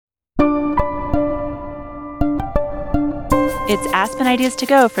It's Aspen Ideas to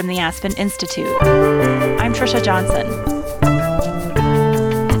Go from the Aspen Institute. I'm Trisha Johnson.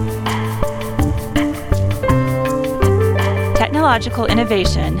 Technological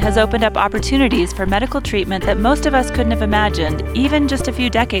innovation has opened up opportunities for medical treatment that most of us couldn't have imagined even just a few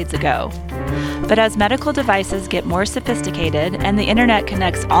decades ago. But as medical devices get more sophisticated and the internet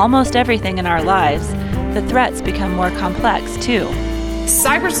connects almost everything in our lives, the threats become more complex too.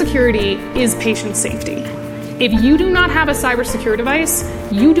 Cybersecurity is patient safety. If you do not have a cybersecure device,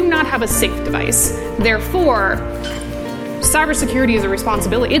 you do not have a safe device. Therefore, cybersecurity is a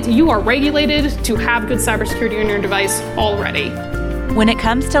responsibility. You are regulated to have good cybersecurity on your device already. When it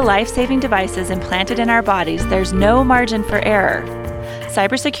comes to life-saving devices implanted in our bodies, there's no margin for error.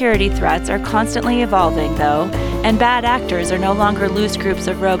 Cybersecurity threats are constantly evolving, though, and bad actors are no longer loose groups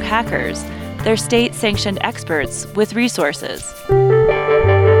of rogue hackers. They're state-sanctioned experts with resources.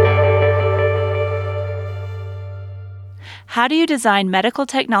 How do you design medical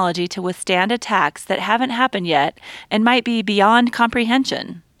technology to withstand attacks that haven't happened yet and might be beyond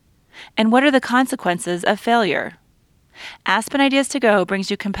comprehension? And what are the consequences of failure? Aspen Ideas to Go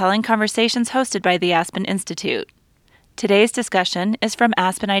brings you compelling conversations hosted by the Aspen Institute. Today's discussion is from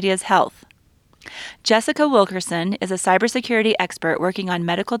Aspen Ideas Health. Jessica Wilkerson is a cybersecurity expert working on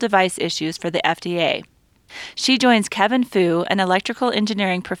medical device issues for the FDA. She joins Kevin Fu, an electrical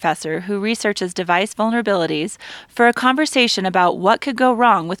engineering professor who researches device vulnerabilities, for a conversation about what could go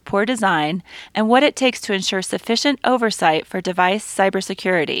wrong with poor design and what it takes to ensure sufficient oversight for device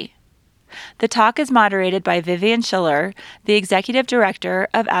cybersecurity. The talk is moderated by Vivian Schiller, the executive director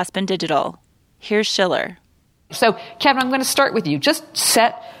of Aspen Digital. Here's Schiller. So, Kevin, I'm going to start with you. Just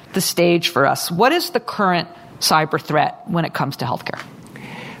set the stage for us. What is the current cyber threat when it comes to healthcare?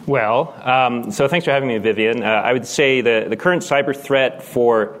 Well, so thanks for having me, Vivian. I would say the current cyber threat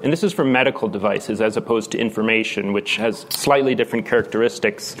and this is for medical devices as opposed to information, which has slightly different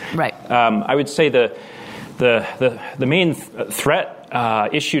characteristics. Right. I would say the main threat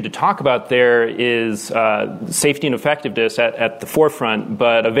issue to talk about there is safety and effectiveness at the forefront,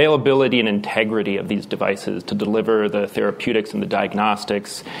 but availability and integrity of these devices to deliver the therapeutics and the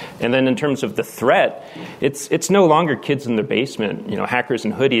diagnostics. And then in terms of the threat, it's no longer kids in their basement, hackers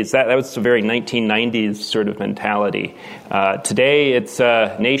in hoodies. That was a very 1990s sort of mentality. Today, it's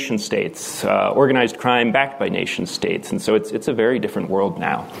nation states, organized crime backed by nation states. And so it's a very different world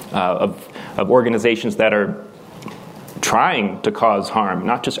now of organizations that are trying to cause harm,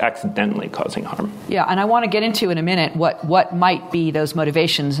 not just accidentally causing harm. Yeah, and I want to get into in a minute what might be those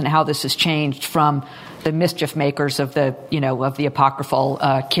motivations and how this has changed from the mischief makers of the apocryphal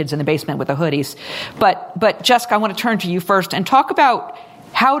kids in the basement with the hoodies. But Jessica, I want to turn to you first and talk about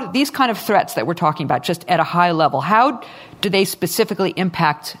how these kind of threats that we're talking about, just at a high level, how do they specifically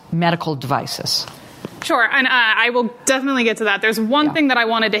impact medical devices? Sure, and I will definitely get to that. There's one thing that I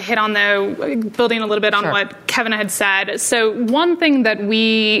wanted to hit on, though, building a little bit on what Kevin had said. So one thing that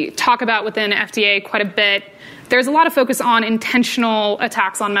we talk about within FDA quite a bit, there's a lot of focus on intentional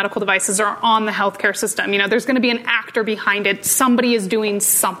attacks on medical devices or on the healthcare system. There's going to be an actor behind it. Somebody is doing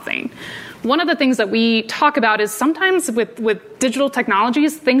something. One of the things that we talk about is sometimes with digital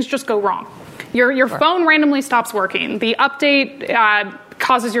technologies, things just go wrong. Your phone randomly stops working. The update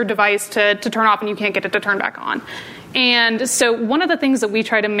causes your device to turn off and you can't get it to turn back on. And so one of the things that we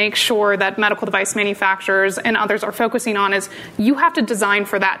try to make sure that medical device manufacturers and others are focusing on is you have to design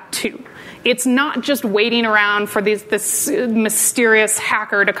for that too. It's not just waiting around for this mysterious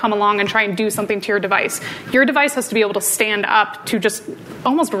hacker to come along and try and do something to your device. Your device has to be able to stand up to just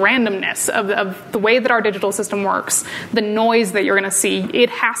almost randomness of the way that our digital system works, the noise that you're going to see.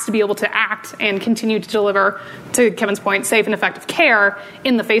 It has to be able to act and continue to deliver, to Kevin's point, safe and effective care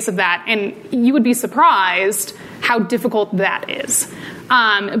in the face of that. And you would be surprised how difficult that is.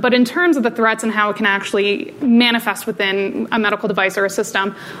 But in terms of the threats and how it can actually manifest within a medical device or a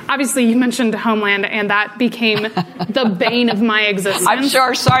system, obviously you mentioned Homeland, and that became the bane of my existence. I'm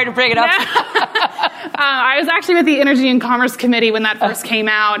sure. Sorry to bring it up. I was actually with the Energy and Commerce Committee when that first came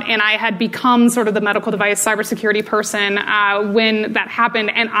out, and I had become sort of the medical device cybersecurity person when that happened,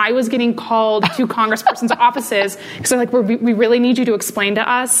 and I was getting called to congresspersons' offices because they're like, we really need you to explain to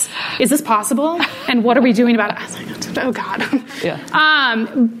us, is this possible? And what are we doing about it? I was like, oh, God. Yeah.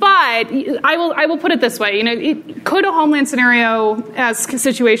 But I will put it this way. Could a Homeland scenario as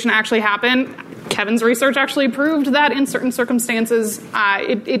situation actually happen? Kevin's research actually proved that in certain circumstances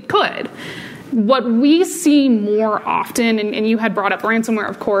it could. What we see more often, and you had brought up ransomware,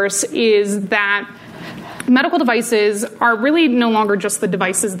 of course, is that medical devices are really no longer just the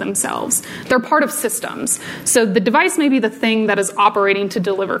devices themselves. They're part of systems. So the device may be the thing that is operating to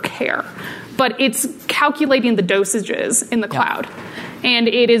deliver care, but it's calculating the dosages in the cloud. And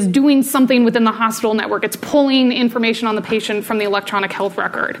it is doing something within the hospital network. It's pulling information on the patient from the electronic health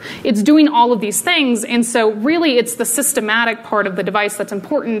record. It's doing all of these things. And so really it's the systematic part of the device that's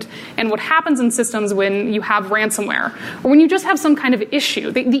important. And what happens in systems when you have ransomware, or when you just have some kind of issue,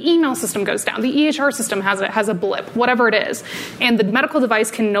 the email system goes down, the EHR system has a blip, whatever it is, and the medical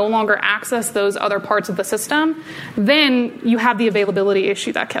device can no longer access those other parts of the system, then you have the availability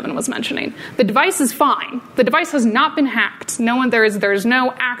issue that Kevin was mentioning. The device is fine. The device has not been hacked. There's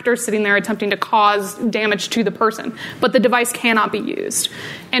no actor sitting there attempting to cause damage to the person, but the device cannot be used.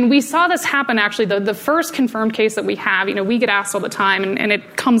 And we saw this happen, actually, the first confirmed case that we have, we get asked all the time, and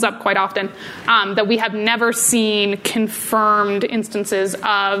it comes up quite often, that we have never seen confirmed instances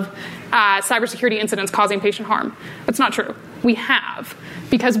of cybersecurity incidents causing patient harm. That's not true. We have,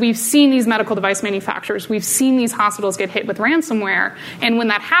 because we've seen these medical device manufacturers, we've seen these hospitals get hit with ransomware, and when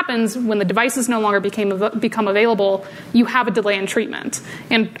that happens, when the devices no longer become available, you have a delay in treatment.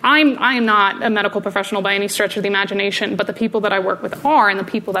 And I am not a medical professional by any stretch of the imagination, but the people that I work with are, and the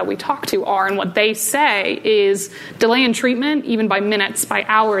people that we talk to are, and what they say is delay in treatment, even by minutes, by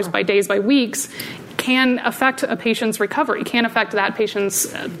hours, by days, by weeks, can affect a patient's recovery, can affect that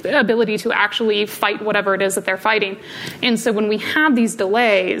patient's ability to actually fight whatever it is that they're fighting. And so when we have these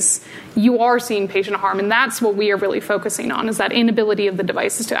delays, you are seeing patient harm, and that's what we are really focusing on, is that inability of the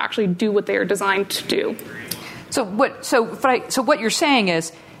devices to actually do what they are designed to do. So what you're saying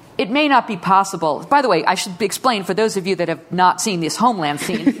is, it may not be possible. By the way, I should explain for those of you that have not seen this Homeland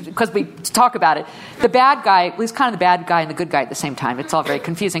scene, because we talk about it. The bad guy, he's kind of the bad guy and the good guy at the same time. It's all very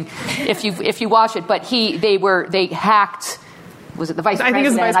confusing if you watch it. But they hacked. Was it the vice president? I think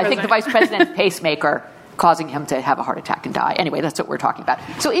it's the vice president. I think the vice president's pacemaker, causing him to have a heart attack and die. Anyway, that's what we're talking about.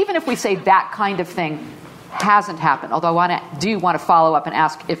 So even if we say that kind of thing hasn't happened, although I do want to follow up and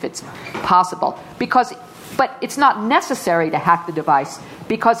ask if it's possible, but it's not necessary to hack the device,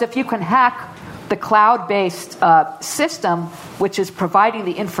 because if you can hack the cloud-based system, which is providing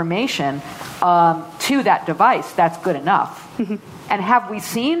the information to that device, that's good enough. Mm-hmm. And have we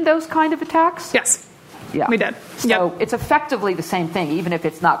seen those kind of attacks? Yes. Yeah. We did. So It's effectively the same thing, even if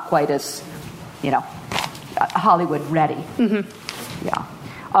it's not quite as, Hollywood ready. Mm-hmm. Yeah.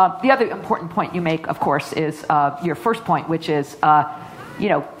 The other important point you make, of course, is your first point, which is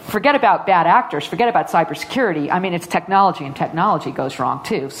forget about bad actors, forget about cybersecurity. I mean, it's technology, and technology goes wrong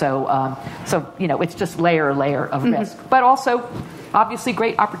too. So it's just layer of risk, but also obviously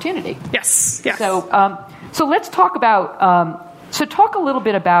great opportunity. Yes. So let's talk about. Talk a little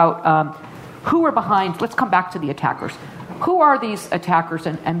bit about who are behind. Let's come back to the attackers. Who are these attackers,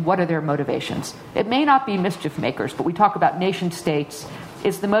 and what are their motivations? It may not be mischief makers, but we talk about nation states.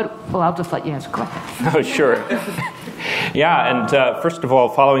 Well, I'll just let you answer. Go ahead. Oh, sure. Yeah, and first of all,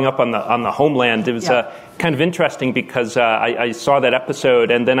 following up on the Homeland, it was kind of interesting because I saw that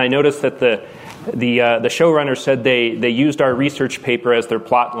episode, and then I noticed that the showrunner said they used our research paper as their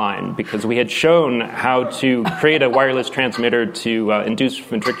plot line, because we had shown how to create a wireless transmitter to induce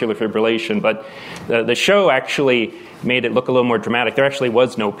ventricular fibrillation, but the show actually made it look a little more dramatic. There actually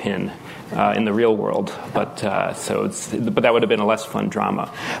was no pin in the real world, but that would have been a less fun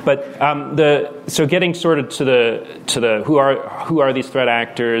drama. But so getting sort of to the who are these threat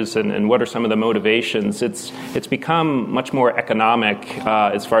actors, and what are some of the motivations? It's become much more economic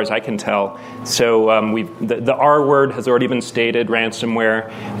as far as I can tell. So the R word has already been stated, ransomware,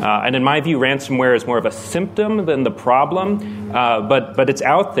 and in my view, ransomware is more of a symptom than the problem. But it's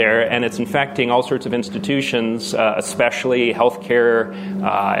out there, and it's infecting all sorts of institutions, especially healthcare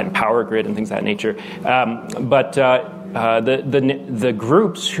and power grid and things of that nature. The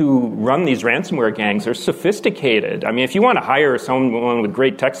groups who run these ransomware gangs are sophisticated. I mean, if you want to hire someone with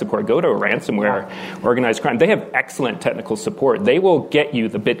great tech support, go to a ransomware organized crime. They have excellent technical support. They will get you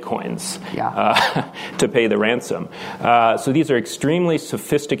the bitcoins to pay the ransom. So these are extremely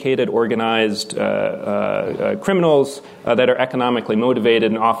sophisticated, organized criminals that are economically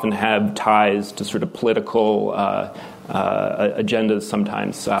motivated and often have ties to sort of political agendas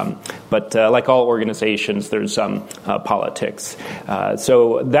sometimes. But like all organizations, there's politics.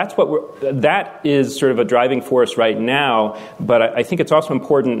 So that is sort of a driving force right now. But I think it's also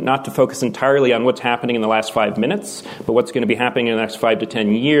important not to focus entirely on what's happening in the last 5 minutes, but what's going to be happening in the next 5 to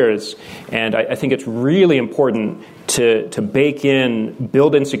 10 years. And I think it's really important to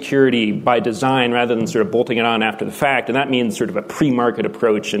build in security by design rather than sort of bolting it on after the fact. And that means sort of a pre-market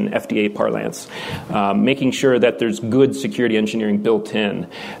approach in FDA parlance, making sure that there's good security engineering built in.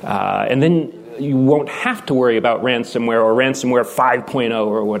 And then you won't have to worry about ransomware or ransomware 5.0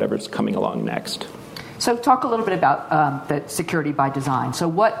 or whatever's coming along next. So talk a little bit about the security by design. So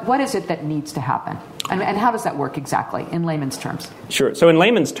what is it that needs to happen? And how does that work exactly in layman's terms? Sure. So in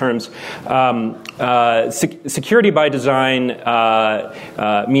layman's terms, security by design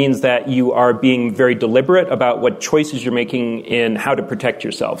means that you are being very deliberate about what choices you're making in how to protect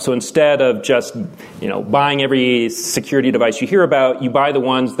yourself. So instead of just buying every security device you hear about, you buy the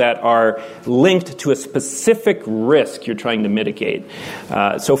ones that are linked to a specific risk you're trying to mitigate.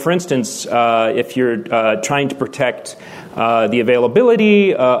 So for instance, if you're trying to protect the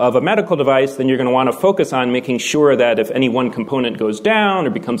availability of a medical device, then you're going to want to focus on making sure that if any one component goes down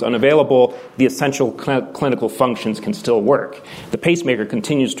or becomes unavailable, the essential clinical functions can still work. The pacemaker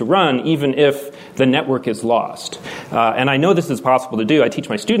continues to run even if the network is lost. And I know this is possible to do. I teach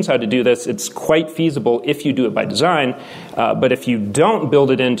my students how to do this. It's quite feasible if you do it by design. But if you don't build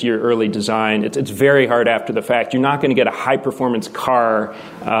it into your early design, it's very hard after the fact. You're not going to get a high-performance car,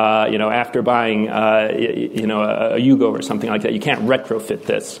 after buying, a Yugo or something like that. You can't retrofit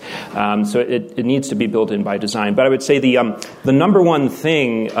this. So it needs to be built in by design. But I would say the number one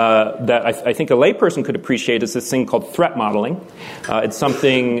thing that I think a layperson could appreciate is this thing called threat modeling. It's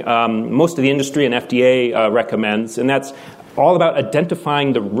something most of the industry and FDA recommends, and that's all about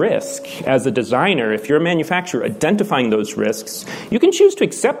identifying the risk. As a designer, if you're a manufacturer, identifying those risks. You can choose to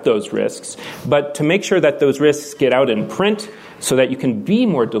accept those risks, but to make sure that those risks get out in print so that you can be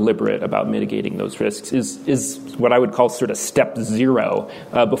more deliberate about mitigating those risks is what I would call sort of step zero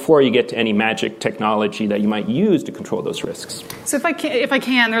before you get to any magic technology that you might use to control those risks. So if I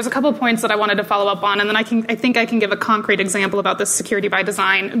can, there's a couple of points that I wanted to follow up on, and then I think I can give a concrete example about this security by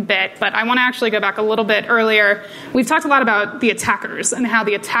design bit, but I want to actually go back a little bit earlier. We've talked a lot about the attackers and how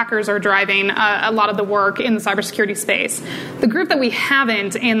the attackers are driving a lot of the work in the cybersecurity space. The group that we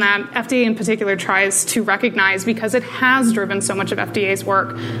haven't, and that FDA in particular tries to recognize because it has driven so much of FDA's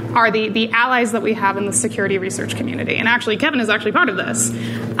work, are the allies that we have in the security research community. And actually, Kevin is actually part of this.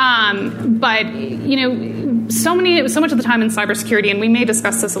 But, so much of the time in cybersecurity, and we may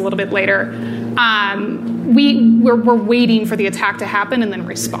discuss this a little bit later, we're waiting for the attack to happen and then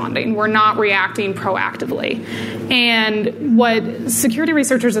responding. We're not reacting proactively. And what security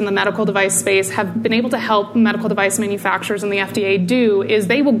researchers in the medical device space have been able to help medical device manufacturers and the FDA do is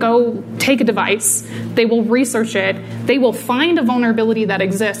they will go take a device, they will research it, they will find a vulnerability that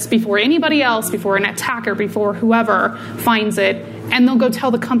exists before anybody else, before an attacker, before whoever finds it, and they'll go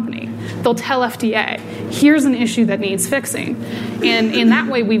tell the company. They'll tell FDA, here's an issue that needs fixing. And in that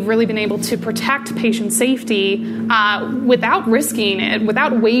way, we've really been able to protect patient safety without risking it,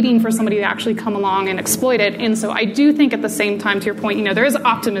 without waiting for somebody to actually come along and exploit it. And so I do think at the same time, to your point, there is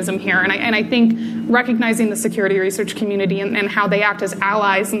optimism here. And I think recognizing the security research community and how they act as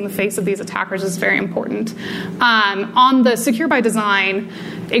allies in the face of these attackers is very important. On the secure by design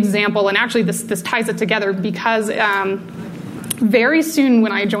example, and actually this ties it together because very soon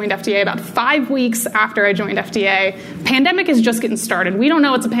when I joined FDA, about 5 weeks after I joined FDA, pandemic is just getting started. We don't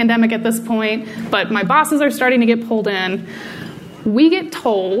know it's a pandemic at this point, but my bosses are starting to get pulled in. We get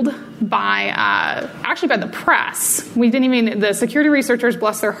told by the press. The security researchers,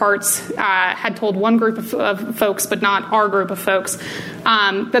 bless their hearts, had told one group of folks, but not our group of folks,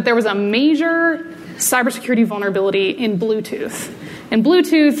 that there was a major cybersecurity vulnerability in Bluetooth. And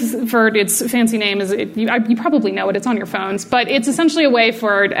Bluetooth, for its fancy name, you probably know it. It's on your phones. But it's essentially a way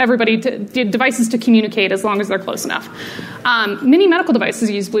for devices to communicate as long as they're close enough. Many medical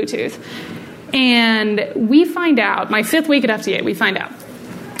devices use Bluetooth. And we find out, my 5th week at FDA, we find out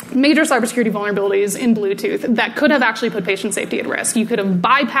major cybersecurity vulnerabilities in Bluetooth that could have actually put patient safety at risk. You could have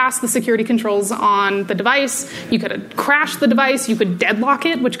bypassed the security controls on the device. You could have crashed the device. You could deadlock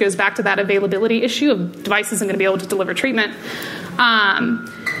it, which goes back to that availability issue of device isn't going to be able to deliver treatment.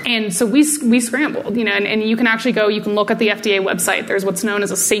 And so we scrambled, and you can actually you can look at the FDA website. There's what's known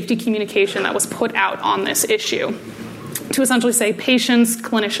as a safety communication that was put out on this issue to essentially say, patients,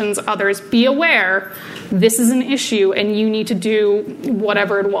 clinicians, others, be aware this is an issue and you need to do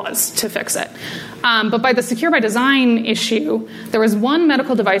whatever it was to fix it. But by the secure by design issue, there was one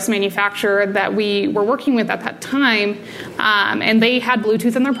medical device manufacturer that we were working with at that time, and they had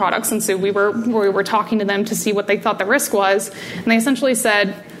Bluetooth in their products, and so we were talking to them to see what they thought the risk was, and they essentially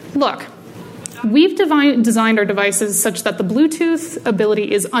said, look, we've designed our devices such that the Bluetooth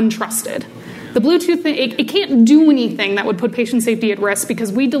ability is untrusted. The Bluetooth thing, it can't do anything that would put patient safety at risk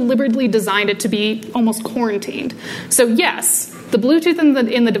because we deliberately designed it to be almost quarantined. So yes, The Bluetooth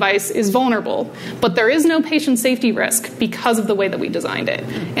in the device is vulnerable, but there is no patient safety risk because of the way that we designed it.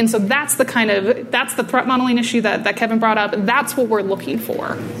 And so that's the threat modeling issue that Kevin brought up. That's what we're looking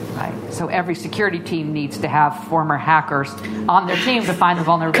for. Right. So every security team needs to have former hackers on their team to find the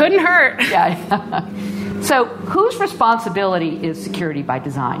vulnerability. Couldn't hurt. Yeah. So whose responsibility is security by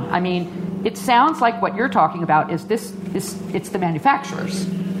design? I mean, it sounds like what you're talking about is it's the manufacturers.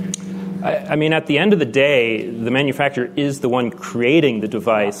 I mean, at the end of the day, the manufacturer is the one creating the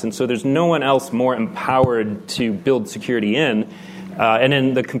device, and so there's no one else more empowered to build security in. And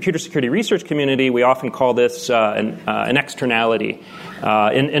in the computer security research community, we often call this an externality.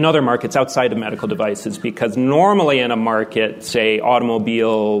 In other markets outside of medical devices, because normally in a market, say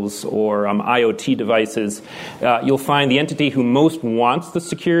automobiles or IoT devices, you'll find the entity who most wants the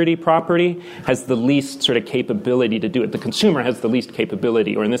security property has the least sort of capability to do it. The consumer has the least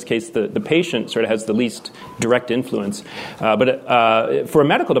capability, or in this case, the patient sort of has the least direct influence. But for a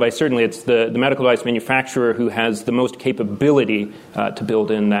medical device, certainly it's the medical device manufacturer who has the most capability to build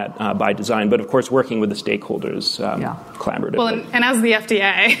in that by design. But of course, working with the stakeholders collaboratively. Well, and as the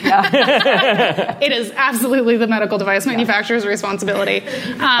FDA, it is absolutely the medical device manufacturer's responsibility.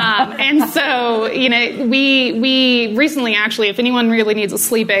 And so, we recently, actually, if anyone really needs a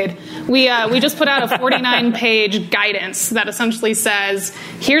sleep aid, we just put out a 49-page guidance that essentially says,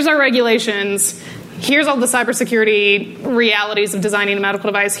 here's our regulations, here's all the cybersecurity realities of designing a medical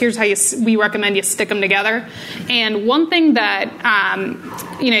device. Here's how we recommend you stick them together. And one thing that,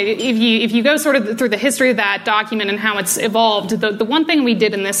 if you go sort of through the history of that document and how it's evolved, the one thing we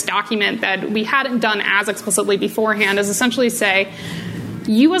did in this document that we hadn't done as explicitly beforehand is essentially say,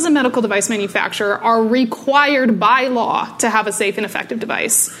 you as a medical device manufacturer are required by law to have a safe and effective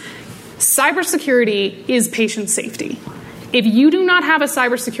device. Cybersecurity is patient safety. If you do not have a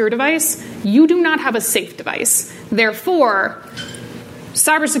cybersecure device, you do not have a safe device. Therefore,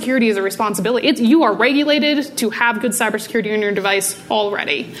 cybersecurity is a responsibility. You are regulated to have good cybersecurity in your device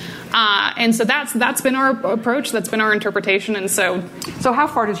already. And so that's been our approach. That's been our interpretation. And so how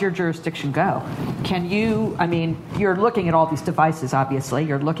far does your jurisdiction go? Can you, you're looking at all these devices, obviously.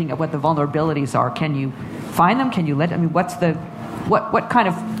 You're looking at what the vulnerabilities are. Can you find them? Can you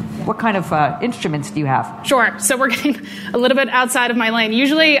what kind of instruments do you have? Sure. So we're getting a little bit outside of my lane.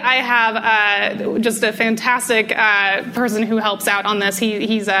 Usually I have just a fantastic person who helps out on this.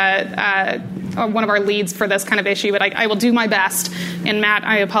 He's one of our leads for this kind of issue, but I will do my best. And Matt,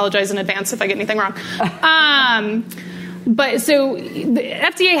 I apologize in advance if I get anything wrong. But so the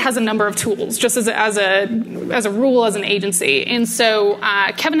FDA has a number of tools, just as a rule, as an agency. And so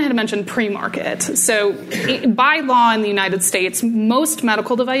Kevin had mentioned pre-market. So by law in the United States, most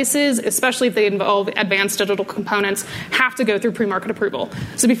medical devices, especially if they involve advanced digital components, have to go through pre-market approval.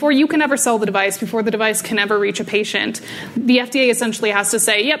 So before you can ever sell the device, before the device can ever reach a patient, the FDA essentially has to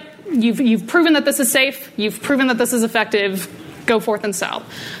say, yep, you've proven that this is safe, you've proven that this is effective, go forth and sell.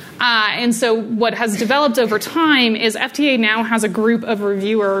 And so what has developed over time is FDA now has a group of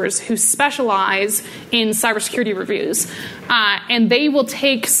reviewers who specialize in cybersecurity reviews. And they will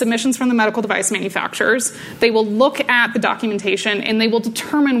take submissions from the medical device manufacturers. They will look at the documentation, and they will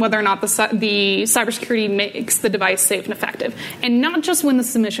determine whether or not the cybersecurity makes the device safe and effective. And not just when the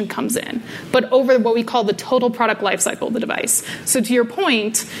submission comes in, but over what we call the total product lifecycle of the device. So to your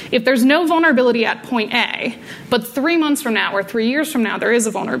point, if there's no vulnerability at point A, but 3 months from now or 3 years from now there is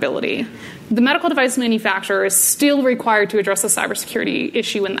a vulnerability, the medical device manufacturer is still required to address the cybersecurity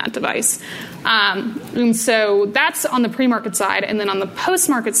issue in that device. And so that's on the pre-market side. And then on the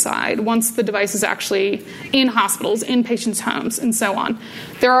post-market side, once the device is actually in hospitals, in patients' homes, and so on,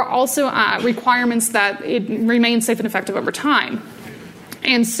 there are also requirements that it remains safe and effective over time.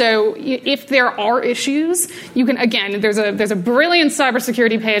 And so if there are issues, you can, again, there's a brilliant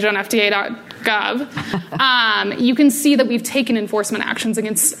cybersecurity page on FDA.gov. You can see that we've taken enforcement actions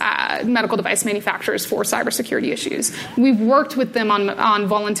against medical device manufacturers for cybersecurity issues. We've worked with them on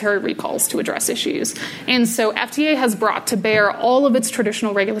voluntary recalls to address issues. And so FDA has brought to bear all of its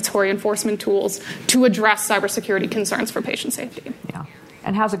traditional regulatory enforcement tools to address cybersecurity concerns for patient safety. Yeah.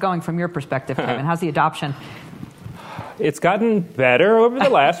 And how's it going from your perspective, Kevin? How's the adoption? It's gotten better over the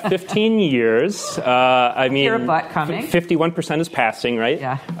last 15 years. You're a butt coming. 51% is passing, right?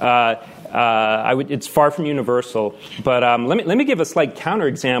 Yeah. It's far from universal, but let me give a slight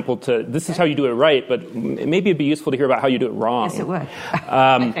counterexample to this is how you do it right, but maybe it'd be useful to hear about how you do it wrong. Yes, it would.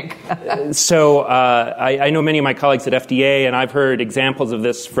 I know many of my colleagues at FDA, and I've heard examples of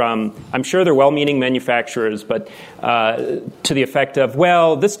this from, I'm sure they're well-meaning manufacturers, but to the effect of,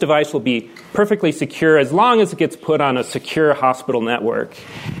 well, this device will be perfectly secure as long as it gets put on a secure hospital network.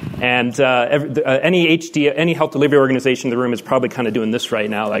 And any health delivery organization in the room is probably kind of doing this right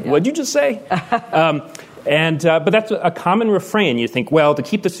now, like, what'd you just say? But that's a common refrain. You think, well, to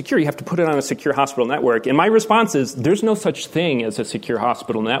keep this secure, you have to put it on a secure hospital network. And my response is, there's no such thing as a secure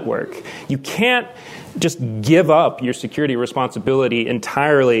hospital network. You can't just give up your security responsibility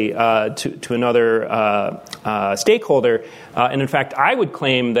entirely to another stakeholder. And in fact, I would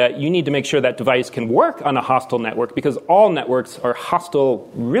claim that you need to make sure that device can work on a hostile network, because all networks are hostile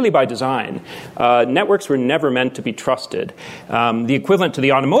really by design. Networks were never meant to be trusted. The equivalent to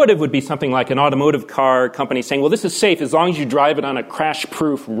the automotive would be something like an automotive car company saying, well, this is safe as long as you drive it on a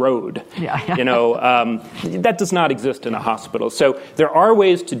crash-proof road. That does not exist in a hospital. So there are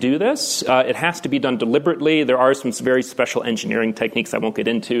ways to do this. It has to be done deliberately. There are some very special engineering techniques I won't get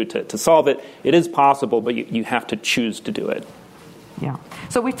into to solve it. It is possible, but you have to choose to do it. Yeah.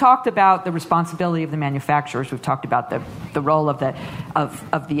 So we've talked about the responsibility of the manufacturers. We've talked about the role of the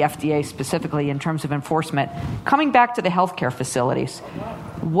FDA specifically in terms of enforcement. Coming back to the healthcare facilities,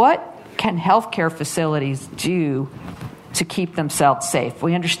 what can healthcare facilities do to keep themselves safe?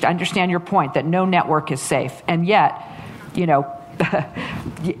 We understand your point that no network is safe, and yet,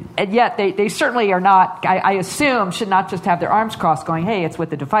 and yet they certainly are not, I assume, should not just have their arms crossed going, hey, it's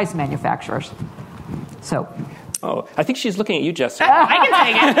with the device manufacturers. So. Oh, I think she's looking at you, Jessica. I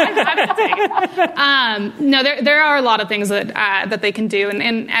can take it. No, there are a lot of things that they can do.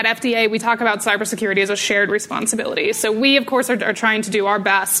 And at FDA, we talk about cybersecurity as a shared responsibility. So we, of course, are trying to do our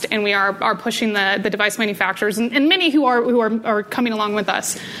best, and we are pushing the device manufacturers and many who are coming along with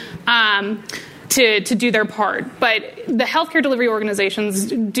us to do their part. But the healthcare delivery organizations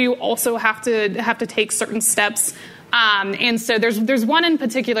do also have to take certain steps. And so there's one in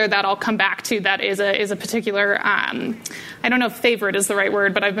particular that I'll come back to that is a particular, I don't know if favorite is the right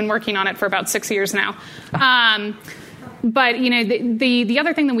word, but I've been working on it for about 6 years now. But, the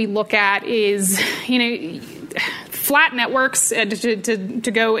other thing that we look at is, flat networks,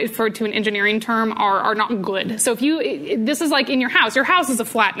 to go to an engineering term, are not good. So this is like in your house. Your house is a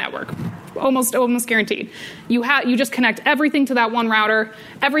flat network. Almost guaranteed. You just connect everything to that one router.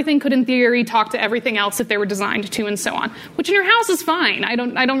 Everything could, in theory, talk to everything else if they were designed to, and so on. Which in your house is fine. I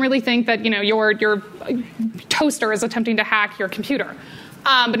don't really think that your toaster is attempting to hack your computer.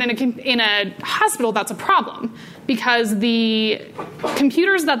 But in a hospital, that's a problem, because the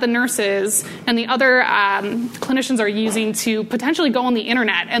computers that the nurses and the other clinicians are using to potentially go on the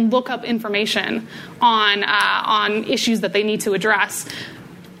internet and look up information on issues that they need to address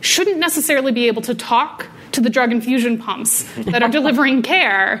shouldn't necessarily be able to talk to the drug infusion pumps that are delivering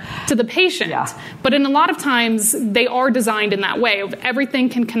care to the patient. Yeah. But in a lot of times, they are designed in that way. Everything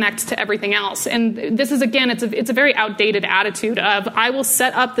can connect to everything else. And this is, again, it's a very outdated attitude of, I will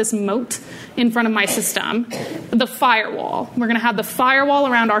set up this moat in front of my system, the firewall. We're going to have the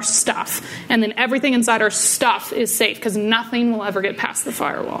firewall around our stuff, and then everything inside our stuff is safe, because nothing will ever get past the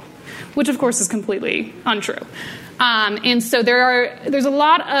firewall, which, of course, is completely untrue. And so there's a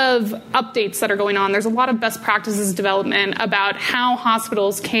lot of updates that are going on. There's a lot of best practices development about how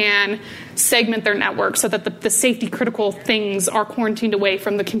hospitals can segment their network so that the safety critical things are quarantined away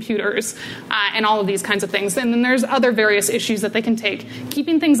from the computers and all of these kinds of things. And then there's other various issues that they can take.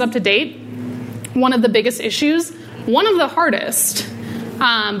 Keeping things up to date, one of the biggest issues, one of the hardest.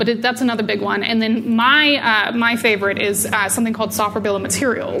 But that's another big one. And then my favorite is something called Software Bill of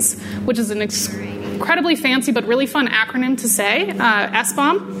Materials, which is an incredibly fancy but really fun acronym to say,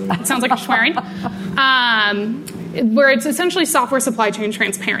 SBOM. It sounds like you're swearing. Where it's essentially software supply chain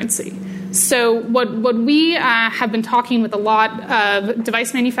transparency. So what we have been talking with a lot of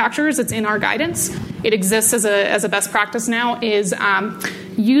device manufacturers, it's in our guidance, it exists as a best practice now, is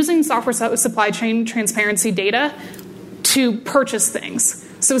using software supply chain transparency data to purchase things.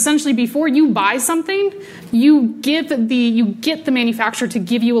 So essentially, before you buy something, you get the manufacturer to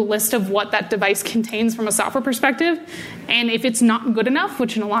give you a list of what that device contains from a software perspective. And if it's not good enough,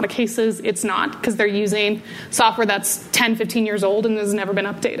 which in a lot of cases it's not, because they're using software that's 10, 15 years old and has never been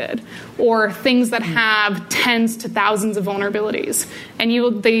updated, or things that have tens to thousands of vulnerabilities.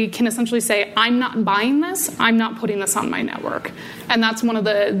 And they can essentially say, I'm not buying this, I'm not putting this on my network. And that's one of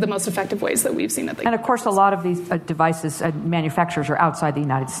the most effective ways that we've seen it. And of course, a lot of these devices, manufacturers are outside the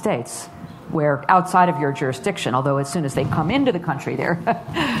United States, where outside of your jurisdiction, although as soon as they come into the country, they're...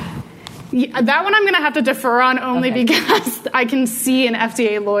 Yeah, that one I'm going to have to defer on only because I can see an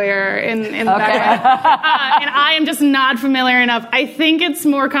FDA lawyer in the background. And I am just not familiar enough. I think it's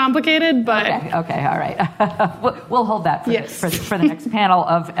more complicated, but... Okay, all right. We'll hold that for the next panel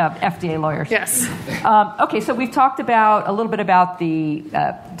of FDA lawyers. Yes. Okay, so we've talked a little bit about the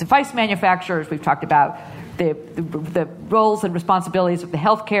device manufacturers. We've talked about the roles and responsibilities of the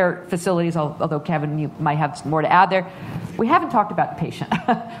healthcare facilities, although, Kevin, you might have more to add there. We haven't talked about the patient.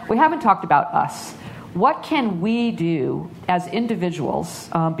 We haven't talked about us. What can we do as individuals,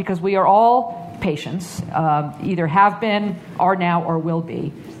 because we are all patients, either have been, are now, or will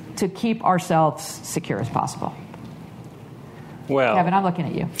be, to keep ourselves secure as possible? Well, Kevin, I'm looking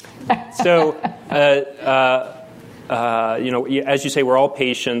at you. So, as you say, we're all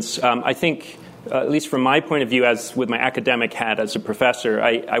patients. I think, at least from my point of view, as with my academic hat as a professor,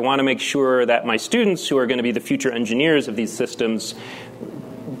 I want to make sure that my students, who are going to be the future engineers of these systems,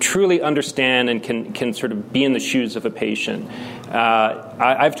 truly understand and can sort of be in the shoes of a patient.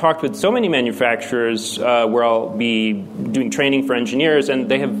 I've talked with so many manufacturers where I'll be doing training for engineers, and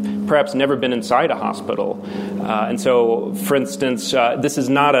they have perhaps never been inside a hospital. And so, for instance, this is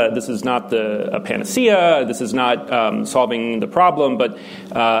not a panacea. This is not solving the problem. But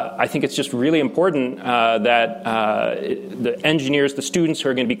I think it's just really important that the engineers, the students who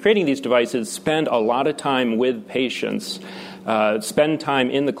are going to be creating these devices, spend a lot of time with patients. Spend time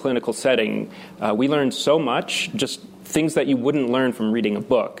in the clinical setting. We learn so much, just things that you wouldn't learn from reading a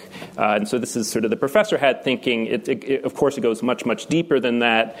book. And so this is sort of the professor hat thinking. Of course, it goes much, much deeper than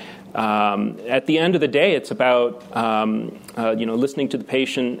that. At the end of the day, it's about listening to the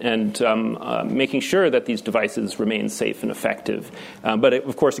patient and making sure that these devices remain safe and effective. But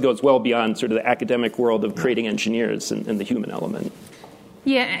of course, it goes well beyond sort of the academic world of creating engineers and the human element.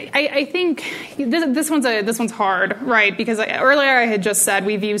 Yeah, I think this one's hard, right? Because earlier I had just said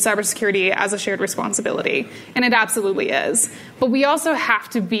we view cybersecurity as a shared responsibility, and it absolutely is. But we also have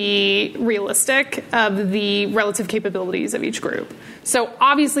to be realistic of the relative capabilities of each group. So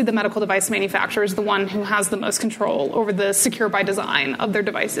obviously the medical device manufacturer is the one who has the most control over the secure by design of their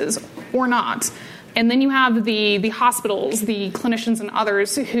devices, or not. And then you have the hospitals, the clinicians, and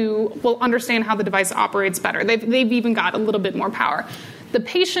others who will understand how the device operates better. They've even got a little bit more power. The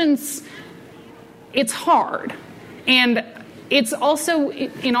patients, it's hard. And it's also,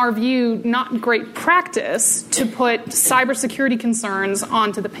 in our view, not great practice to put cybersecurity concerns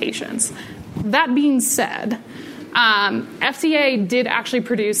onto the patients. That being said, FDA did actually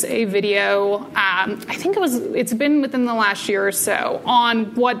produce a video, I think it's been within the last year or so,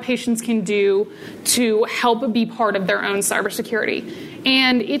 on what patients can do to help be part of their own cybersecurity.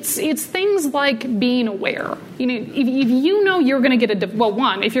 And it's things like being aware. If you know you're going to get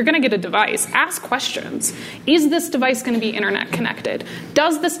if you're going to get a device, ask questions. Is this device going to be internet connected?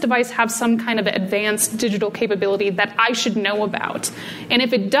 Does this device have some kind of advanced digital capability that I should know about? And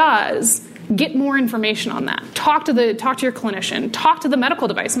if it does, get more information on that. Talk to your clinician. Talk to the medical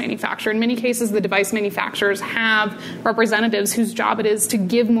device manufacturer. In many cases, the device manufacturers have representatives whose job it is to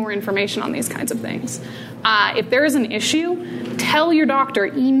give more information on these kinds of things. If there is an issue, tell your doctor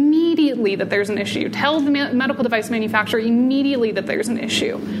immediately that there's an issue. Tell the medical device manufacturer immediately that there's an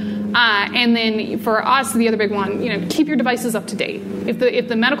issue. And then for us, the other big one, keep your devices up to date. If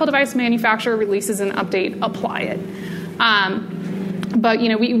the medical device manufacturer releases an update, apply it. But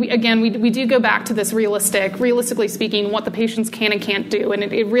we do go back to this realistically speaking, what the patients can and can't do, and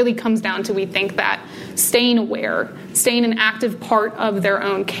it really comes down to, we think, that staying aware, staying an active part of their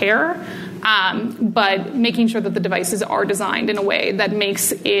own care, but making sure that the devices are designed in a way that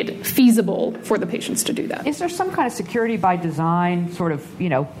makes it feasible for the patients to do that. Is there some kind of security by design sort of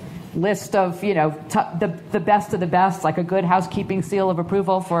list of the best of the best, like a good housekeeping seal of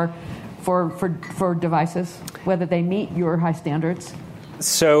approval for devices, whether they meet your high standards?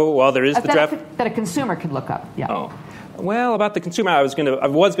 So, there is the draft that a consumer can look up. Yeah. Oh. Well, about the consumer, I was going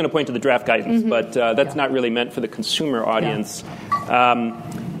to point to the draft guidance, but that's not really meant for the consumer audience. Yeah.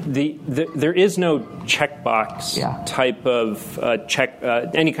 There is no checkbox type of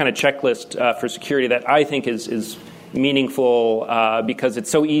any kind of checklist for security that I think is meaningful because it's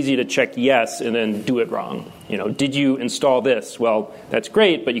so easy to check yes and then do it wrong. Did you install this? Well, that's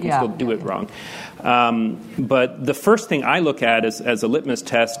great, but you can still do it wrong. But the first thing I look at as a litmus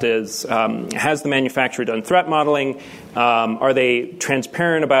test is, has the manufacturer done threat modeling? Are they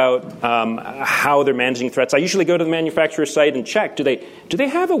transparent about how they're managing threats? I usually go to the manufacturer's site and check, do they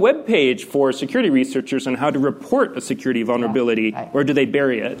have a web page for security researchers on how to report a security vulnerability, or do they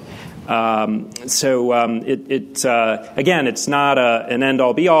bury it? Again, it's not an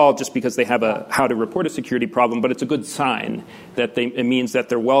end-all, be-all just because they have a how to report a security problem, but it's a good sign it means that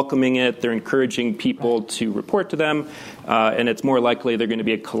they're welcoming it, they're encouraging people to report to them, and it's more likely they're going to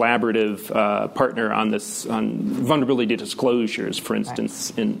be a collaborative partner on vulnerability disclosures, for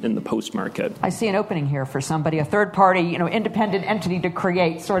instance, in the post market. I see an opening here for somebody, a third-party, independent entity to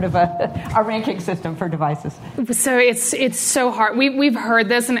create sort of a ranking system for devices. So it's so hard. We've heard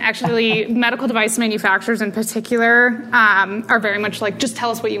this, and actually medical device manufacturers in particular are very much like, just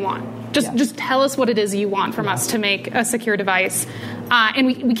tell us what you want. Just tell us what it is you want from us to make a secure device. And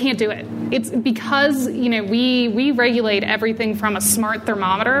we can't do it. It's because, we regulate everything from a smart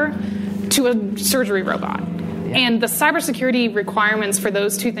thermometer to a surgery robot. Yeah. And the cybersecurity requirements for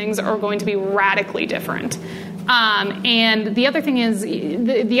those two things are going to be radically different. And the other thing is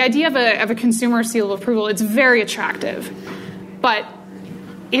the idea of a consumer seal of approval, it's very attractive. But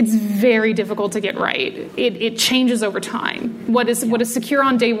it's very difficult to get right. It changes over time. What is secure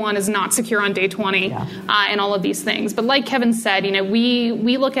on day 1 is not secure on day 20, and all of these things. But like Kevin said,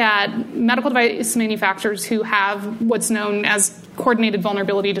 we look at medical device manufacturers who have what's known as coordinated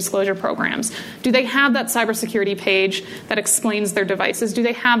vulnerability disclosure programs. Do they have that cybersecurity page that explains their devices? Do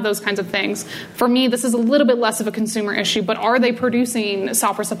they have those kinds of things? For me, this is a little bit less of a consumer issue, but are they producing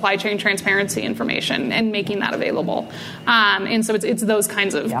software supply chain transparency information and making that available? And so it's those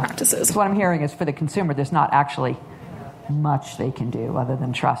kinds of practices. So what I'm hearing is for the consumer, there's not actually much they can do other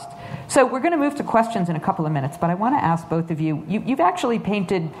than trust. So we're going to move to questions in a couple of minutes, but I want to ask both of you, you've actually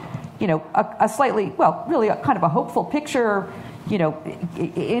painted, a slightly, really kind of a hopeful picture,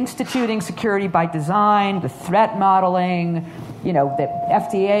 instituting security by design, the threat modeling, the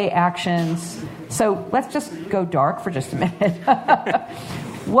FDA actions. So let's just go dark for just a minute.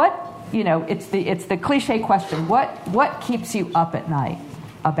 It's the cliche question. What keeps you up at night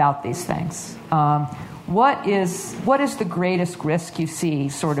about these things? What is the greatest risk you see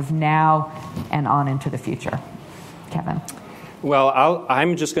sort of now and on into the future? Kevin? Well,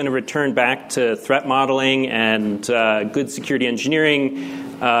 I'm just going to return back to threat modeling and good security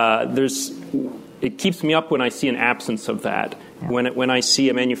engineering. It keeps me up when I see an absence of that. Yeah. When I see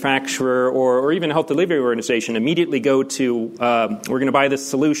a manufacturer or even a health delivery organization immediately go to, we're going to buy this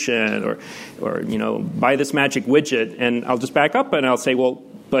solution or buy this magic widget, and I'll just back up and I'll say, well,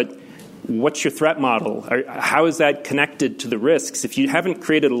 but what's your threat model? How is that connected to the risks? If you haven't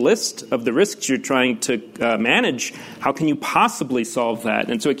created a list of the risks you're trying to manage, how can you possibly solve that?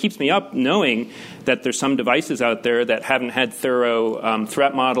 And so it keeps me up knowing that there's some devices out there that haven't had thorough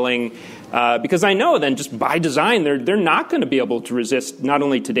threat modeling, because I know then just by design they're not going to be able to resist not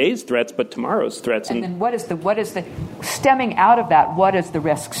only today's threats but tomorrow's threats. And then what is the stemming out of that? What is the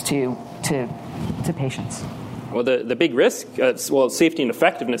risks to patients? Well, the big risk, safety and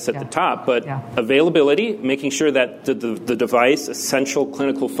effectiveness at the top, but availability, making sure that the device essential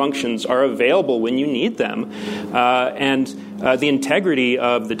clinical functions are available when you need them, and the integrity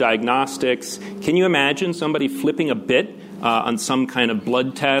of the diagnostics. Can you imagine somebody flipping a bit on some kind of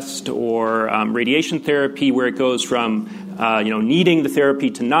blood test or radiation therapy where it goes from needing the therapy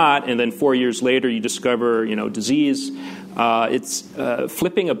to not, and then 4 years later you discover disease? It's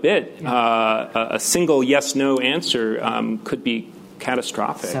flipping a bit. A single yes/no answer could be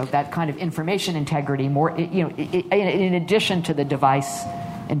catastrophic. So that kind of information integrity, more in addition to the device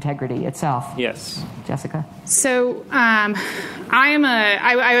integrity itself. Yes, Jessica. So I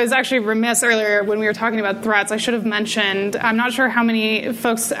was actually remiss earlier when we were talking about threats. I should have mentioned. I'm not sure how many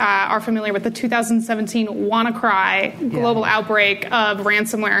folks are familiar with the 2017 WannaCry global outbreak of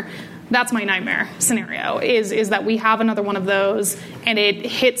ransomware. That's my nightmare scenario, is that we have another one of those and it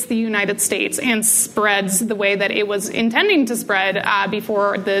hits the United States and spreads the way that it was intending to spread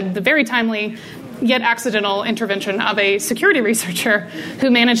before the very timely yet accidental intervention of a security researcher who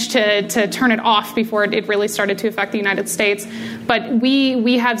managed to turn it off before it really started to affect the United States. But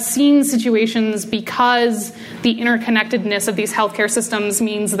we have seen situations because the interconnectedness of these healthcare systems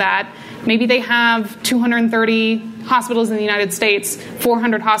means that maybe they have 230 hospitals in the United States,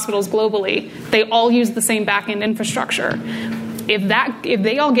 400 hospitals globally. They all use the same back-end infrastructure. If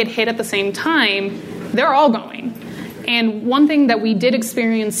they all get hit at the same time, they're all going. And one thing that we did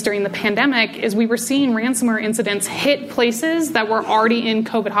experience during the pandemic is we were seeing ransomware incidents hit places that were already in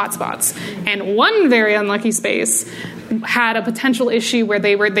COVID hotspots. And one very unlucky space had a potential issue where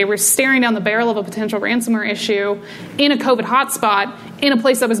they were staring down the barrel of a potential ransomware issue in a COVID hotspot in a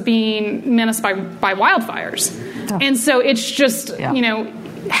place that was being menaced by wildfires. Oh. And so it's just,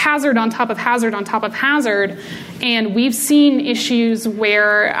 hazard on top of hazard on top of hazard. And we've seen issues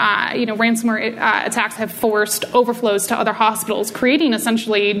where, ransomware attacks have forced overflows to other hospitals, creating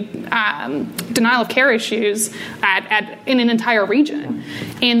essentially denial of care issues in an entire region.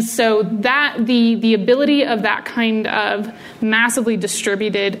 And so that the ability of that kind of massively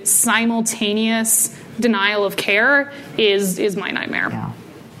distributed, simultaneous denial of care is my nightmare. Yeah.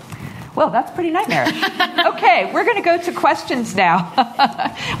 Well, that's pretty nightmarish. Okay, we're going to go to questions now,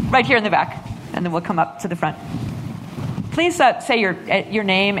 right here in the back, and then we'll come up to the front. Please say your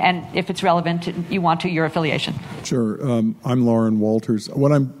name and, if it's relevant, you want to, your affiliation. Sure. I'm Lauren Walters.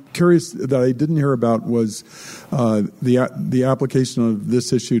 What I'm curious that I didn't hear about was the application of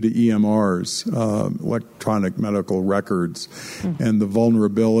this issue to EMRs, electronic medical records, and the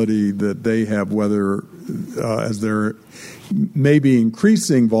vulnerability that they have, whether as they're maybe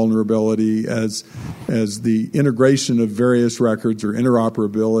increasing vulnerability as the integration of various records or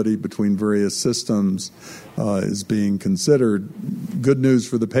interoperability between various systems is being considered. Good news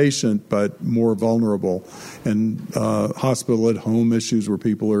for the patient, but more vulnerable. And hospital at home issues where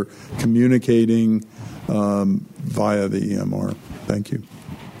people are communicating via the EMR. Thank you.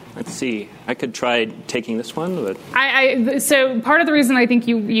 Let's see. I could try taking this one. But So part of the reason I think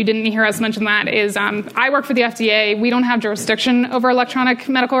you didn't hear us mention that is I work for the FDA. We don't have jurisdiction over electronic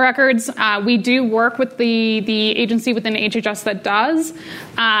medical records. We do work with the agency within HHS that does.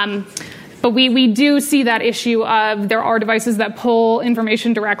 But we do see that issue of there are devices that pull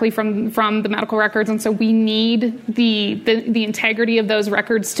information directly from the medical records, and so we need the integrity of those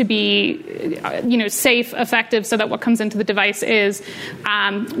records to be safe, effective, so that what comes into the device is.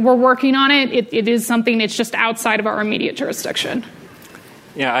 We're working on it. It is something. It's just outside of our immediate jurisdiction.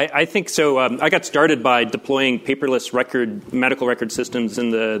 Yeah, I think so. I got started by deploying paperless medical record systems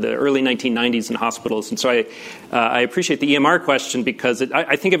in the early 1990s in hospitals, and so I appreciate the EMR question because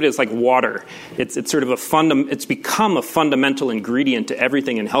I think of it as like water. It's sort of it's become a fundamental ingredient to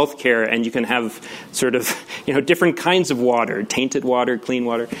everything in healthcare, and you can have sort of different kinds of water, tainted water, clean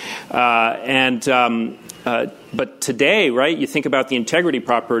water, but today, right, you think about the integrity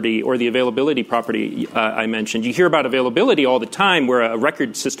property or the availability property I mentioned. You hear about availability all the time where a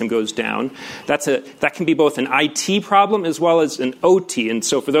record system goes down. That can be both an IT problem as well as an OT. And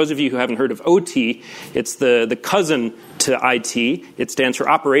so for those of you who haven't heard of OT, it's the cousin to IT. It stands for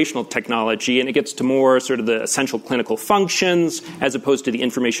operational technology, and it gets to more sort of the essential clinical functions as opposed to the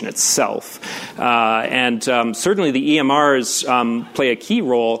information itself. And certainly the EMRs play a key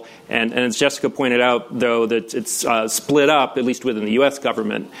role. And as Jessica pointed out, though, that it's split up, at least within the U.S.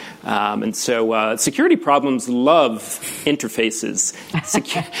 government. And so security problems love interfaces.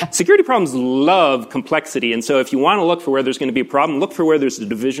 Security problems love complexity. And so if you want to look for where there's going to be a problem, look for where there's a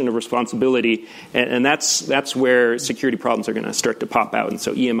division of responsibility. And that's where security problems are going to start to pop out. And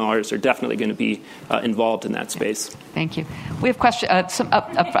so EMRs are definitely going to be involved in that space. Thank you. We have questions.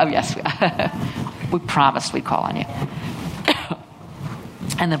 Yes. We promised we'd call on you.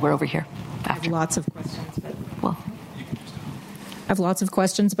 And then we're over here after. I have lots of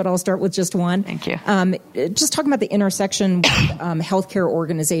questions, but I'll start with just one. Thank you. Just talking about the intersection with healthcare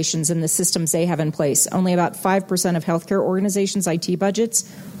organizations and the systems they have in place. Only about 5% of healthcare organizations' IT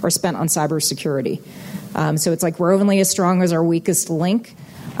budgets are spent on cybersecurity. So it's like we're only as strong as our weakest link.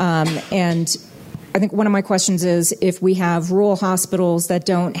 And I think one of my questions is if we have rural hospitals that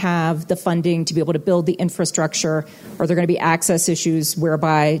don't have the funding to be able to build the infrastructure, are there going to be access issues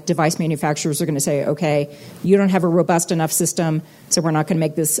whereby device manufacturers are going to say, okay, you don't have a robust enough system, so we're not going to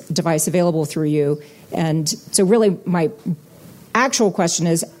make this device available through you. And so really my actual question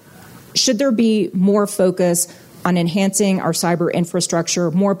is, should there be more focus on enhancing our cyber infrastructure,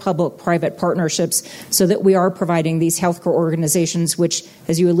 more public-private partnerships, so that we are providing these healthcare organizations, which,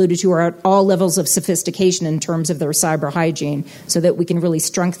 as you alluded to, are at all levels of sophistication in terms of their cyber hygiene, so that we can really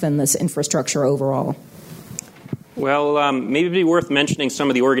strengthen this infrastructure overall? Well, maybe it'd be worth mentioning some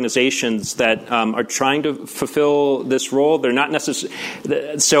of the organizations that are trying to fulfill this role. They're not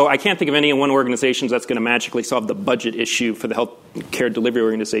necessarily, so I can't think of any one organization that's going to magically solve the budget issue for the health care delivery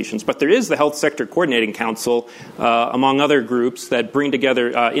organizations. But there is the Health Sector Coordinating Council, among other groups that bring together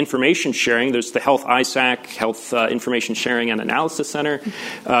information sharing. There's the Health ISAC, Health Information Sharing and Analysis Center,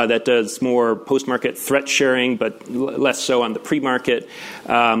 that does more post-market threat sharing, but less so on the pre-market.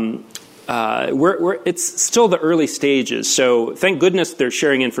 it's still the early stages. So thank goodness they're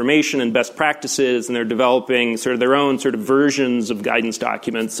sharing information and best practices, and they're developing sort of their own sort of versions of guidance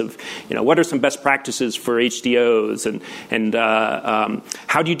documents of, what are some best practices for HDOs, and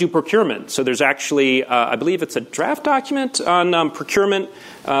how do you do procurement? So there's actually, I believe it's a draft document on procurement,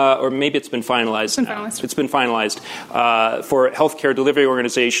 or maybe it's been finalized. It's been finalized for healthcare delivery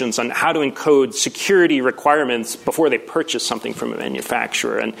organizations on how to encode security requirements before they purchase something from a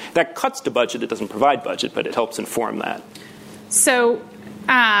manufacturer. And that cuts to budget. It doesn't provide budget, but it helps inform that. So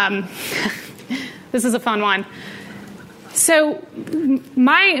this is a fun one. So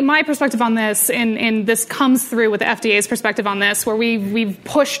my perspective on this, and this comes through with the FDA's perspective on this, where we've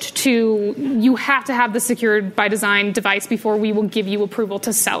pushed to, you have to have the secured by design device before we will give you approval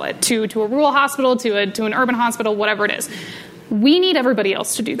to sell it to a rural hospital, to an urban hospital, whatever it is. We need everybody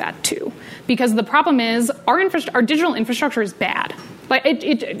else to do that too, because the problem is our digital infrastructure is bad. Like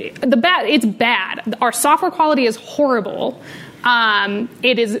it's bad. Our software quality is horrible.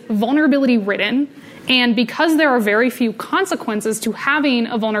 It is vulnerability ridden. And because there are very few consequences to having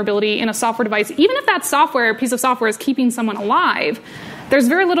a vulnerability in a software device, even if that piece of software is keeping someone alive, there's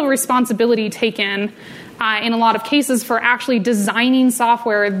very little responsibility taken in a lot of cases for actually designing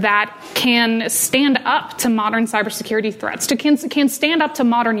software that can stand up to modern cybersecurity threats, can stand up to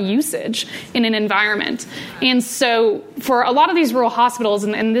modern usage in an environment. And so for a lot of these rural hospitals,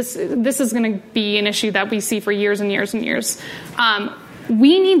 and this is going to be an issue that we see for years and years and years,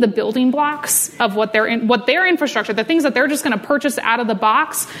 we need the building blocks of what their infrastructure, the things that they're just going to purchase out of the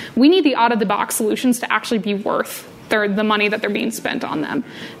box. We need the out-of-the-box solutions to actually be worth the money that they're being spent on them,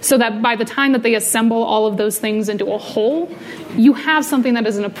 so that by the time that they assemble all of those things into a whole, you have something that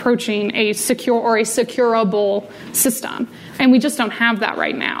is approaching a secure or a securable system. And we just don't have that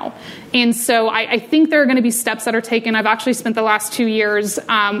right now. And so I think there are going to be steps that are taken. I've actually spent the last 2 years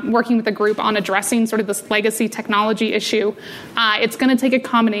working with a group on addressing sort of this legacy technology issue. It's going to take a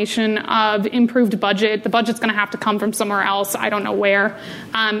combination of improved budget. The budget's going to have to come from somewhere else. I don't know where.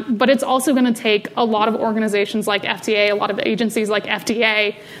 But it's also going to take a lot of organizations like FDA, a lot of agencies like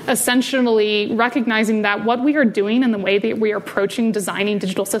FDA, essentially recognizing that what we are doing and the way that we are approaching designing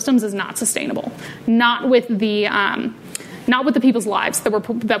digital systems is not sustainable. Not with the people's lives that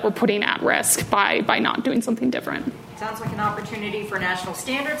we're putting at risk by not doing something different. Sounds like an opportunity for national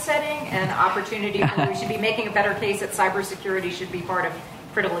standard setting, and an opportunity where we should be making a better case that cybersecurity should be part of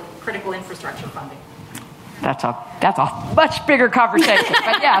critical infrastructure funding. That's a much bigger conversation.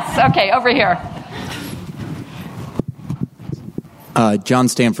 But yes, okay, over here. John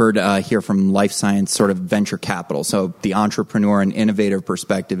Stanford here from Life Science sort of venture capital. So the entrepreneur and innovative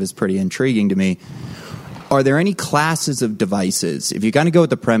perspective is pretty intriguing to me. Are there any classes of devices, if you're going to go with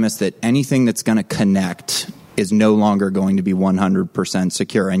the premise that anything that's going to connect is no longer going to be 100%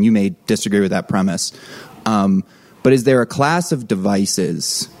 secure, and you may disagree with that premise, but is there a class of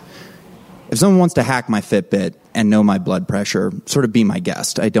devices, if someone wants to hack my Fitbit and know my blood pressure, sort of be my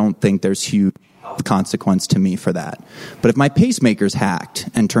guest. I don't think there's huge consequence to me for that. But if my pacemaker's hacked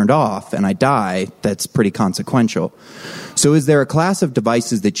and turned off and I die, that's pretty consequential. So is there a class of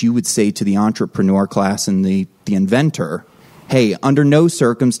devices that you would say to the entrepreneur class and the inventor, hey, under no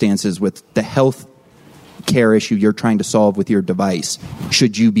circumstances with the health care issue you're trying to solve with your device,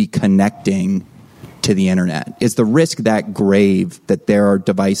 should you be connecting to the internet? Is the risk that grave that there are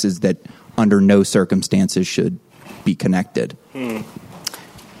devices that under no circumstances should be connected?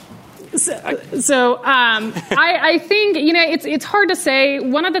 So I think, it's hard to say.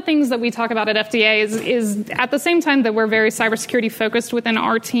 One of the things that we talk about at FDA is at the same time that we're very cybersecurity focused within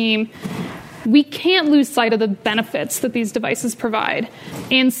our team, we can't lose sight of the benefits that these devices provide.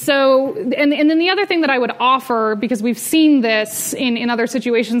 And so, and then the other thing that I would offer, because we've seen this in other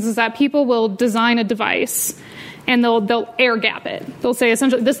situations, is that people will design a device and they'll air gap it. They'll say,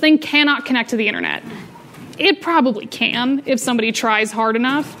 essentially, this thing cannot connect to the internet. It probably can if somebody tries hard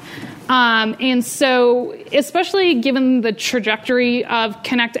enough. And so, especially given the trajectory of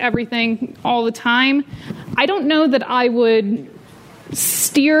connect everything all the time, I don't know that I would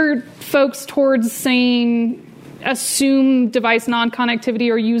steer folks towards saying assume device non-connectivity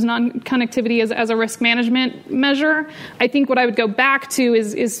or use non-connectivity as a risk management measure. I think what I would go back to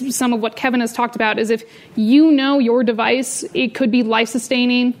is some of what Kevin has talked about, is if you know your device, it could be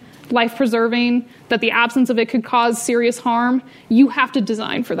life-sustaining, life-preserving, that the absence of it could cause serious harm, you have to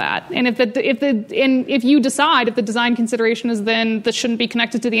design for that. And if you decide, if the design consideration is then this shouldn't be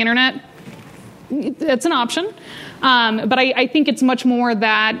connected to the internet, it's an option. But I think it's much more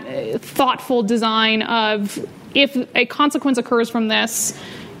that thoughtful design of, if a consequence occurs from this,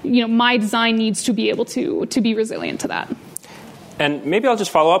 my design needs to be able to be resilient to that. And maybe I'll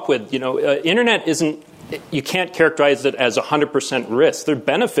just follow up with, internet isn't, you can't characterize it as 100% risk. There are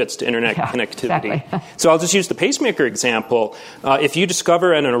benefits to internet connectivity. Exactly. So I'll just use the pacemaker example. If you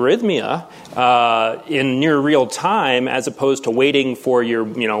discover an arrhythmia in near real time, as opposed to waiting for your,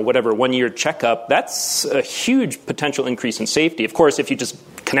 1 year checkup, that's a huge potential increase in safety. Of course, if you just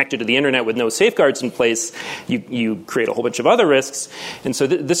connected to the internet with no safeguards in place, you create a whole bunch of other risks. And so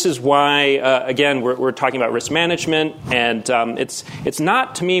this is why, again, we're talking about risk management. And it's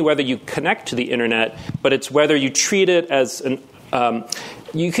not, to me, whether you connect to the internet, but it's whether you treat it as an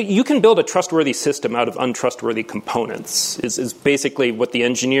you can build a trustworthy system out of untrustworthy components is basically what the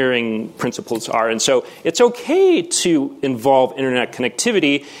engineering principles are. And so it's okay to involve internet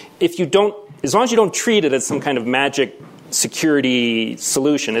connectivity as long as you don't treat it as some kind of magic security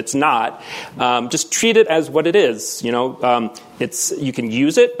solution. It's not. Just treat it as what it is. You can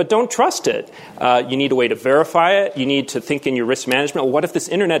use it, but don't trust it. You need a way to verify it. You need to think in your risk management. Well, what if this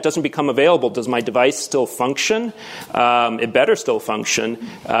internet doesn't become available? Does my device still function? It better still function.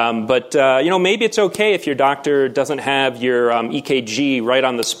 But maybe it's okay if your doctor doesn't have your EKG right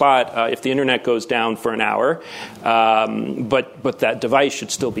on the spot if the internet goes down for an hour. But that device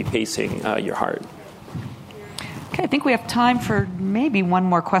should still be pacing your heart. Okay, I think we have time for maybe one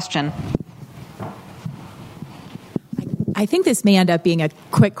more question. I think this may end up being a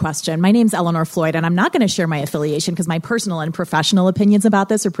quick question. My name's Eleanor Floyd, and I'm not going to share my affiliation because my personal and professional opinions about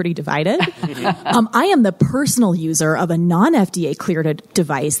this are pretty divided. I am the personal user of a non-FDA cleared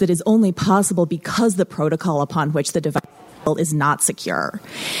device that is only possible because the protocol upon which the device is not secure.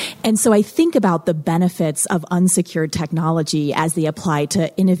 And so I think about the benefits of unsecured technology as they apply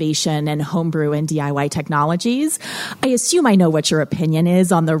to innovation and homebrew and DIY technologies. I assume I know what your opinion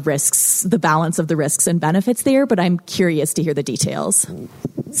is on the risks, the balance of the risks and benefits there, but I'm curious to hear the details.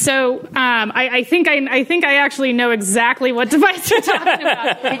 So I think I actually know exactly what device you're talking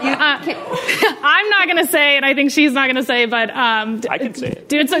about. I'm not going to say, and I think she's not going to say, but I can say it.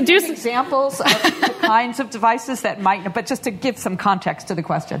 Do some examples of the kinds of devices that might, but just to give some context to the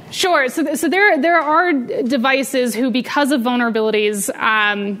question. Sure. So there are devices who, because of vulnerabilities,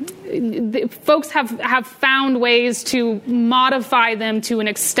 folks have found ways to modify them to an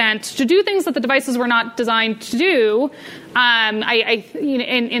extent to do things that the devices were not designed to do.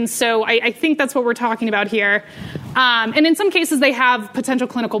 And so I think that's what we're talking about here. And in some cases, they have potential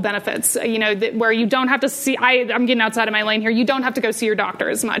clinical benefits, where you don't have to see, I'm getting outside of my lane here, you don't have to go see your doctor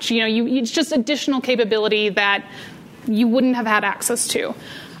as much. It's just additional capability that you wouldn't have had access to.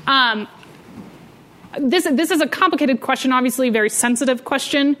 This is a complicated question, obviously a very sensitive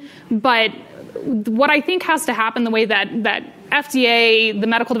question, but what I think has to happen, the way that FDA, the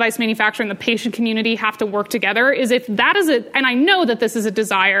medical device manufacturer, and the patient community have to work together is if that is it, and I know that this is a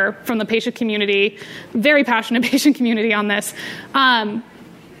desire from the patient community, very passionate patient community on this,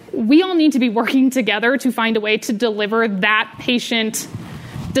 we all need to be working together to find a way to deliver that patient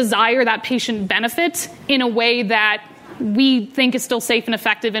desire, that patient benefit in a way that we think is still safe and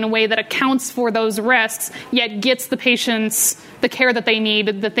effective, in a way that accounts for those risks, yet gets the patients the care that they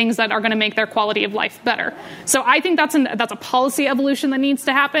need, the things that are going to make their quality of life better. So I think that's a policy evolution that needs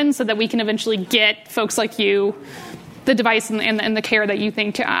to happen so that we can eventually get folks like you the device and the care that you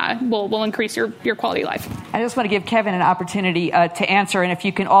think will increase your quality of life. I just want to give Kevin an opportunity to answer, and if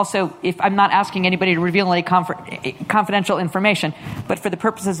you can also, if I'm not asking anybody to reveal any confidential information, but for the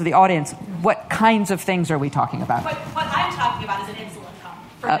purposes of the audience, what kinds of things are we talking about? What I'm talking about is an insulin pump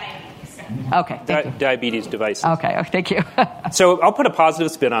for diabetes. Okay. Diabetes devices. Okay. Thank you. So I'll put a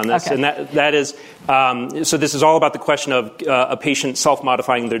positive spin on this, and that is, so this is all about the question of a patient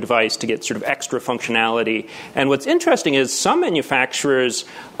self-modifying their device to get sort of extra functionality. And what's interesting is some manufacturers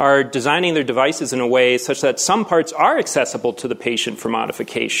are designing their devices in a way such that some parts are accessible to the patient for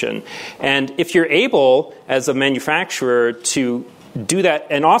modification. And if you're able, as a manufacturer, to do that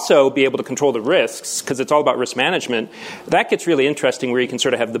and also be able to control the risks, because it's all about risk management, that gets really interesting where you can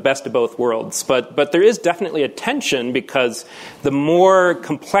sort of have the best of both worlds. But there is definitely a tension, because the more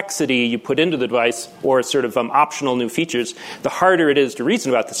complexity you put into the device or sort of optional new features, the harder it is to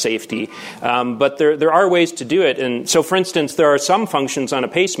reason about the safety. But there are ways to do it. And so, for instance, there are some functions on a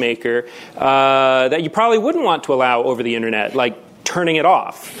pacemaker that you probably wouldn't want to allow over the internet, like turning it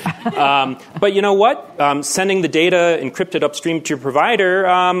off. But you know what? Sending the data encrypted upstream to your provider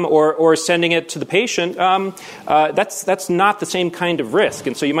or sending it to the patient, that's not the same kind of risk.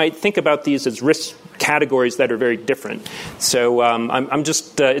 And so you might think about these as risk categories that are very different. So I'm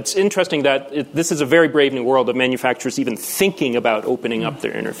just, it's interesting that this is a very brave new world of manufacturers even thinking about opening up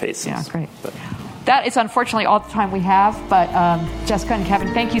their interfaces. Yeah, great. That is unfortunately all the time we have, but Jessica and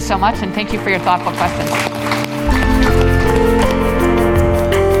Kevin, thank you so much, and thank you for your thoughtful questions.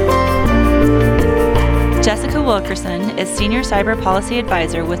 Wilkerson is Senior Cyber Policy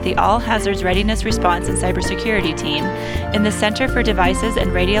Advisor with the All Hazards Readiness Response and Cybersecurity team in the Center for Devices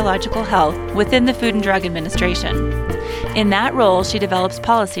and Radiological Health within the Food and Drug Administration. In that role, she develops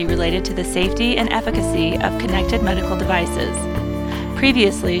policy related to the safety and efficacy of connected medical devices.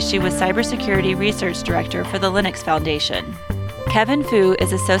 Previously, she was Cybersecurity Research Director for the Linux Foundation. Kevin Fu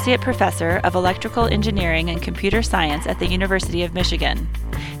is Associate Professor of Electrical Engineering and Computer Science at the University of Michigan.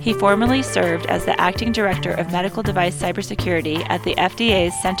 He formerly served as the Acting Director of Medical Device Cybersecurity at the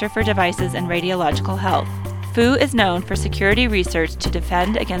FDA's Center for Devices and Radiological Health. Fu is known for security research to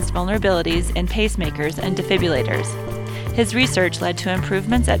defend against vulnerabilities in pacemakers and defibrillators. His research led to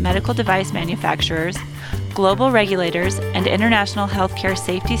improvements at medical device manufacturers, global regulators, and international healthcare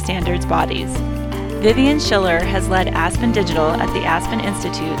safety standards bodies. Vivian Schiller has led Aspen Digital at the Aspen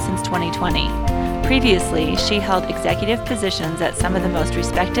Institute since 2020. Previously, she held executive positions at some of the most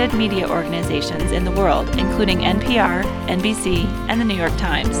respected media organizations in the world, including NPR, NBC, and the New York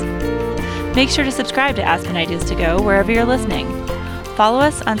Times. Make sure to subscribe to Aspen Ideas to Go wherever you're listening. Follow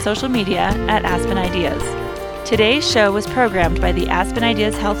us on social media at Aspen Ideas. Today's show was programmed by the Aspen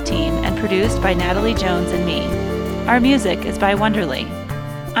Ideas Health Team and produced by Natalie Jones and me. Our music is by Wonderly.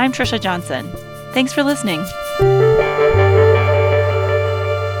 I'm Trisha Johnson. Thanks for listening.